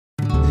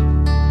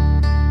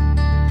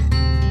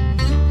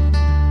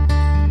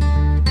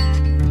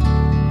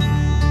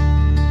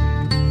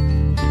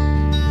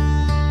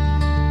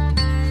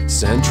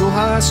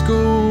High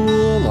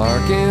School,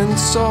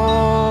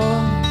 Arkansas.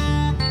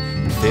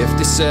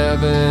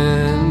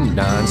 57,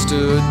 9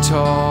 stood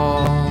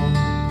tall.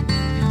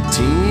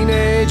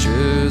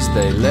 Teenagers,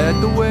 they led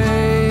the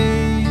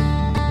way.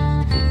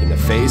 In the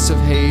face of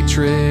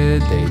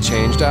hatred, they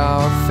changed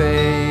our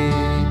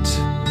fate.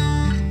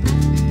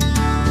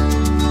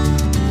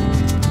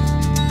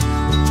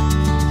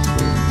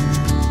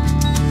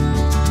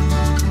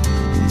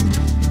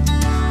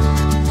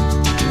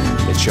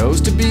 They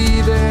chose to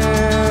be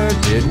there,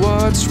 did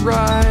what's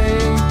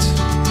right.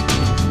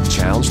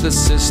 Challenged the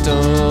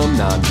system,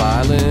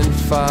 non-violent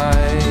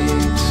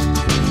fight.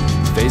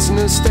 Facing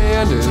the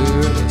standard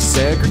of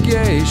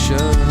segregation.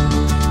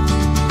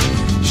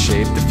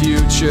 Shaped the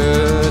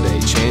future, they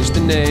changed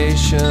the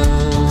nation.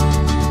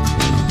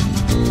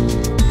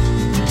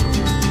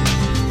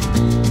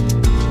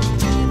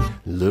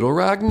 Little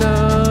Rock 9.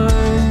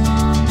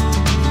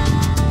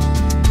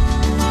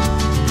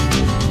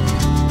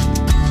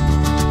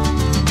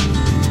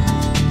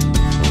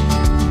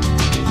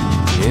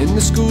 In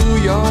the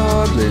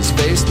schoolyard, Liz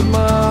faced the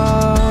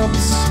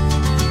mobs.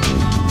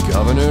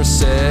 Governor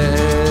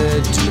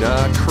said, do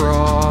not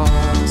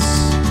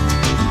cross.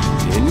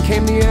 In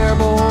came the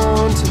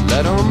airborne to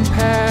let them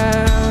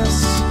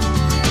pass.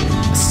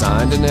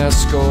 Assigned an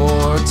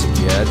escort to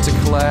get to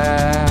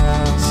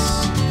class.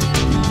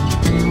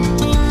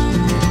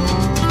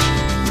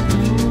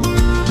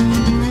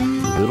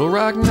 Little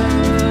Rock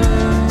 9.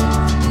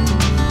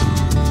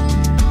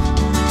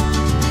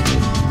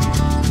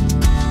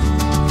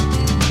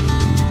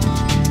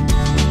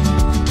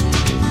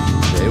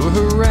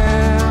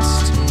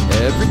 Harassed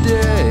every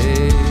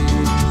day.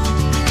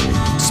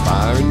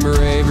 Inspiring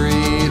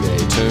bravery, they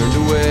turned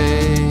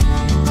away.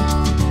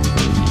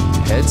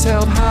 Heads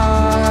held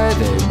high,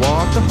 they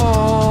walked the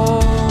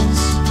halls.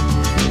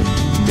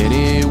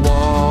 Many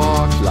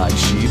walked like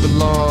she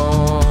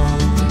belonged.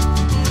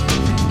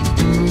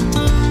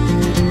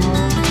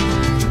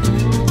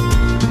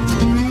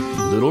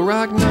 Little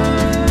Rock 9.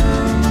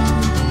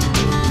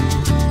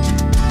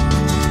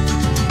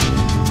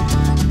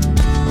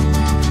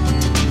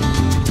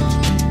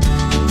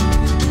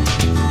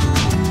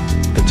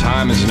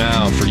 Time is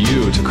now for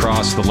you to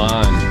cross the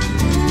line.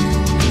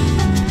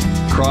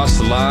 Cross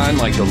the line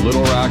like the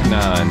Little Rock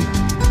 9.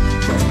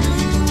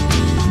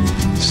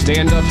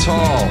 Stand up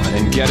tall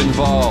and get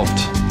involved.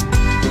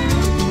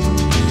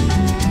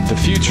 The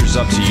future's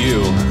up to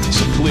you,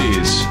 so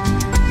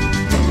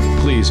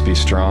please be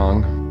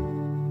strong.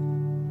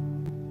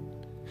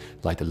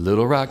 Like the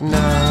Little Rock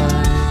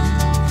 9.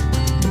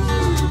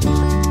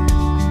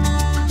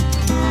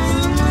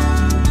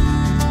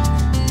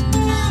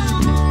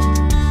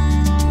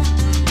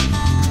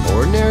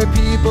 Ordinary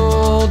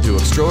people do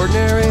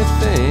extraordinary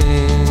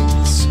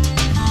things.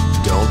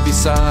 Don't be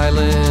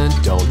silent,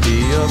 don't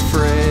be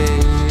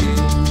afraid.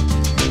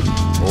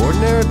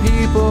 Ordinary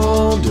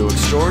people do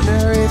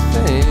extraordinary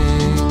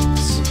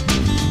things.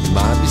 It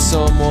might be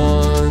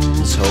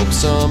someone's hope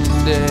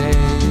someday.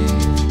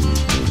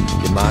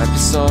 It might be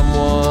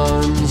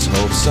someone's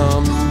hope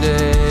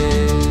someday.